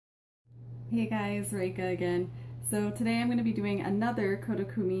Hey guys, Reika again. So today I'm going to be doing another Koda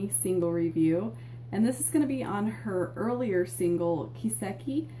Kumi single review, and this is going to be on her earlier single,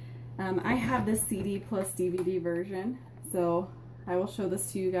 Kiseki. I have this CD plus DVD version, so I will show this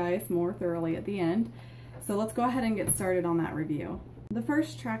to you guys more thoroughly at the end. So let's go ahead and get started on that review. The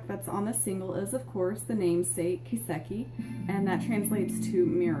first track that's on the single is, of course, the namesake, Kiseki, and that translates to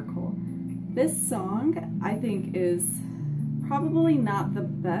miracle. This song, I think, is probably not the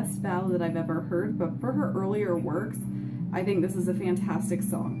best ballad that I've ever heard, but for her earlier works, I think this is a fantastic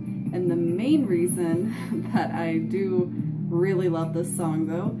song. And the main reason that I do really love this song,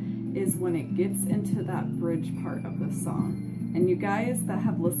 though, is when it gets into that bridge part of the song. And you guys that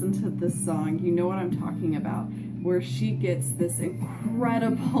have listened to this song, you know what I'm talking about, where she gets this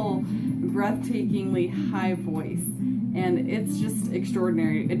incredible, breathtakingly high voice. And it's just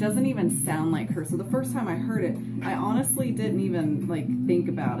extraordinary. It doesn't even sound like her. So the first time I heard it, I honestly didn't even think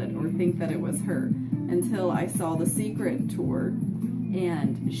about it or think that it was her until I saw the Secret tour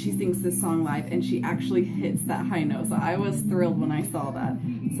and she sings this song live and she actually hits that high note. So I was thrilled when I saw that.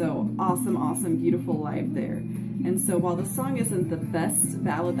 So awesome, awesome, beautiful live there. And so while the song isn't the best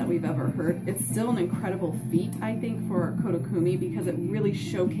ballad that we've ever heard, it's still an incredible feat, I think, for Koda Kumi, because it really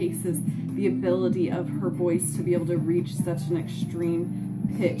showcases the ability of her voice to be able to reach such an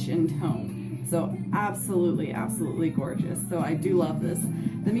extreme pitch and tone. So absolutely, absolutely gorgeous. So I do love this.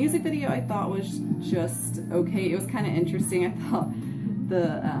 The music video I thought was just okay. It was kind of interesting. I thought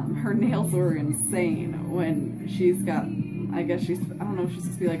her nails were insane when she's got, I guess I don't know if she's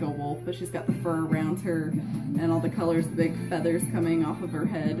supposed to be like a wolf, but she's got the fur around her and all the colors, big feathers coming off of her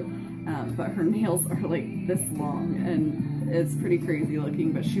head. But her nails are like this long and it's pretty crazy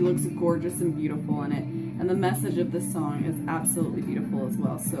looking, but she looks gorgeous and beautiful in it. And the message of this song is absolutely beautiful as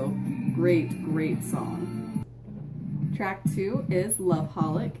well. So great, great song. Track 2 is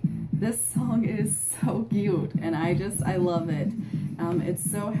Loveholic. This song is so cute and I love it. It's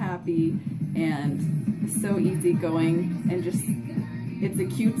so happy and so easygoing and just, it's a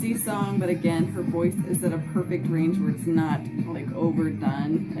cutesy song, but again, her voice is at a perfect range where it's not like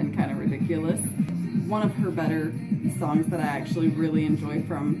overdone and kind of ridiculous. One of her better songs that I actually really enjoy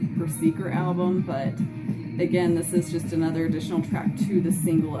from her Secret album, but again, this is just another additional track to the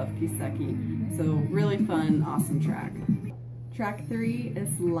single of Kiseki. So really fun, awesome track. Track 3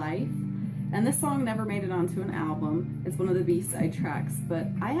 is Life. And this song never made it onto an album. It's one of the B-side tracks, but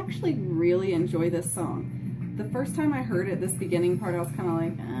I actually really enjoy this song. The first time I heard it, this beginning part, I was kind of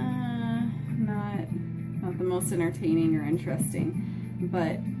like, not the most entertaining or interesting.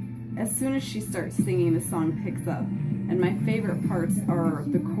 But as soon as she starts singing, the song picks up. And my favorite parts are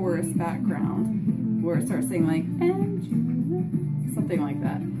the chorus background, where it starts saying like, and you, something like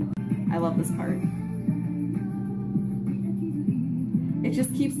that. I love this part. It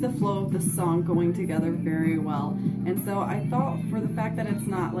just keeps the flow of the song going together very well. And so I thought, for the fact that it's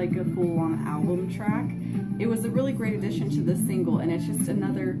not like a full-on album track, it was a really great addition to the single, and it's just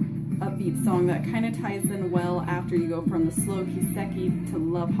another upbeat song that kind of ties in well after you go from the slow Kiseki to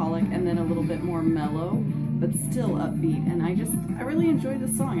Loveholic and then a little bit more mellow, but still upbeat. And I really enjoy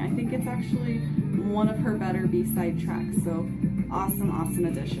the song. I think it's actually one of her better B-side tracks, so awesome, awesome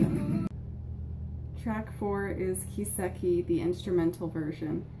addition. Track 4 is Kiseki, the instrumental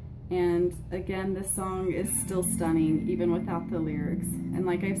version. And again, this song is still stunning, even without the lyrics. And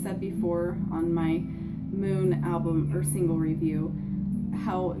like I've said before on my Moon album or single review,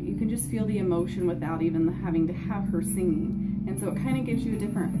 how you can just feel the emotion without even having to have her singing. And so it kind of gives you a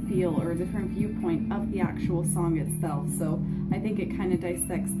different feel or a different viewpoint of the actual song itself. So I think it kind of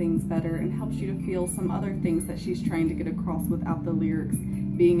dissects things better and helps you to feel some other things that she's trying to get across without the lyrics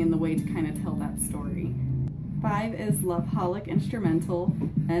being in the way to kind of tell that story. 5 is Loveholic instrumental,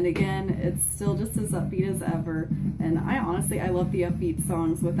 and again, it's still just as upbeat as ever. And I love the upbeat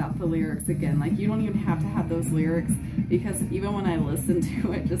songs without the lyrics. Again, like, you don't even have to have those lyrics, because even when I listen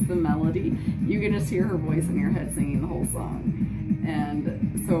to it, just the melody, you can just hear her voice in your head singing the whole song.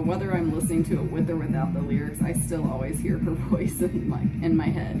 And so whether I'm listening to it with or without the lyrics, I still always hear her voice in my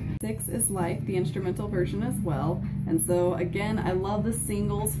head. 6 is Life, the instrumental version as well. And so again, I love the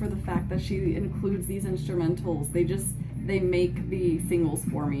singles for the fact that she includes these instrumentals. They make the singles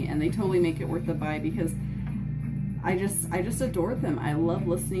for me, and they totally make it worth the buy, because I just adore them. I love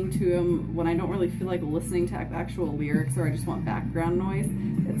listening to them when I don't really feel like listening to actual lyrics, or I just want background noise.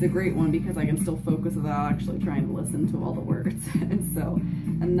 It's a great one because I can still focus without actually trying to listen to all the words. And so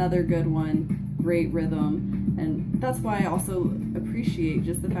another good one, great rhythm. And that's why I also appreciate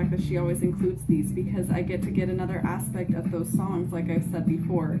just the fact that she always includes these, because I get to get another aspect of those songs, like I've said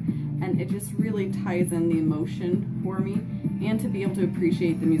before, and it just really ties in the emotion for me, and to be able to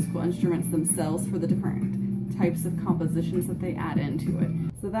appreciate the musical instruments themselves for the different types of compositions that they add into it.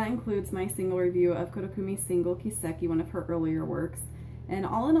 So that includes my single review of Koda Kumi's single Kiseki, one of her earlier works. And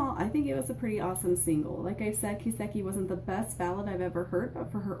all in all, I think it was a pretty awesome single. Like I said, Kiseki wasn't the best ballad I've ever heard,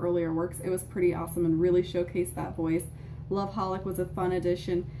 but for her earlier works, it was pretty awesome and really showcased that voice. Loveholic was a fun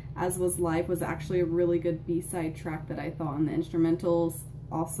addition, as was Life was actually a really good B-side track that I thought, and the instrumentals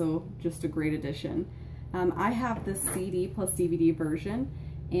also just a great addition. I have the CD plus DVD version,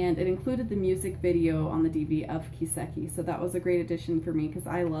 and it included the music video on the DVD of Kiseki, so that was a great addition for me, because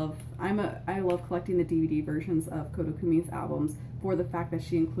I love collecting the DVD versions of Koda Kumi's albums for the fact that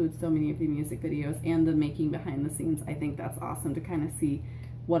she includes so many of the music videos and the making behind the scenes. I think that's awesome to kind of see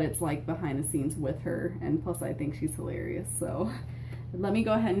what it's like behind the scenes with her, and plus I think she's hilarious. So let me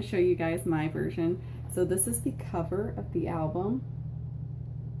go ahead and show you guys my version. So this is the cover of the album.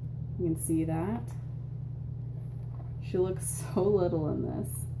 You can see that. She looks so little in this.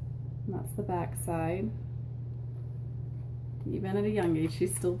 And that's the back side. Even at a young age,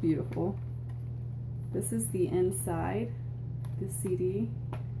 she's still beautiful. This is the inside, the CD.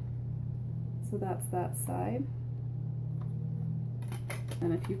 So that's that side.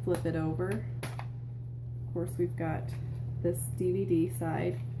 And if you flip it over, of course we've got this DVD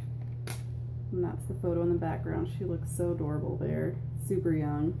side. And that's the photo in the background. She looks so adorable there. Super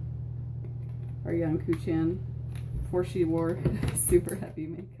young. Our young Kuu-chan, before she wore super heavy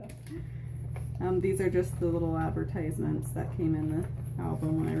makeup. These are just the little advertisements that came in the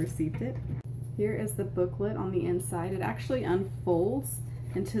album when I received it. Here is the booklet on the inside. It actually unfolds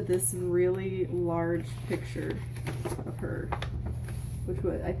into this really large picture of her, which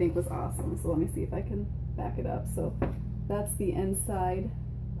I think was awesome. So let me see if I can back it up. So that's the inside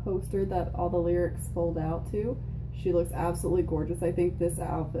poster that all the lyrics fold out to. She looks absolutely gorgeous. I think this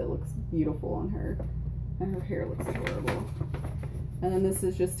outfit looks beautiful on her, and her hair looks adorable. And then this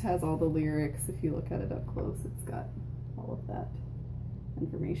has all the lyrics. If you look at it up close, it's got all of that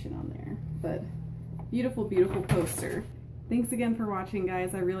information on there. But beautiful, beautiful poster. Thanks again for watching,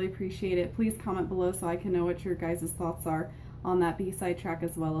 guys. I really appreciate it. Please comment below so I can know what your guys' thoughts are on that B-side track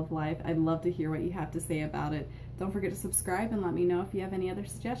as well of Life. I'd love to hear what you have to say about it. Don't forget to subscribe and let me know if you have any other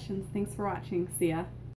suggestions. Thanks for watching. See ya.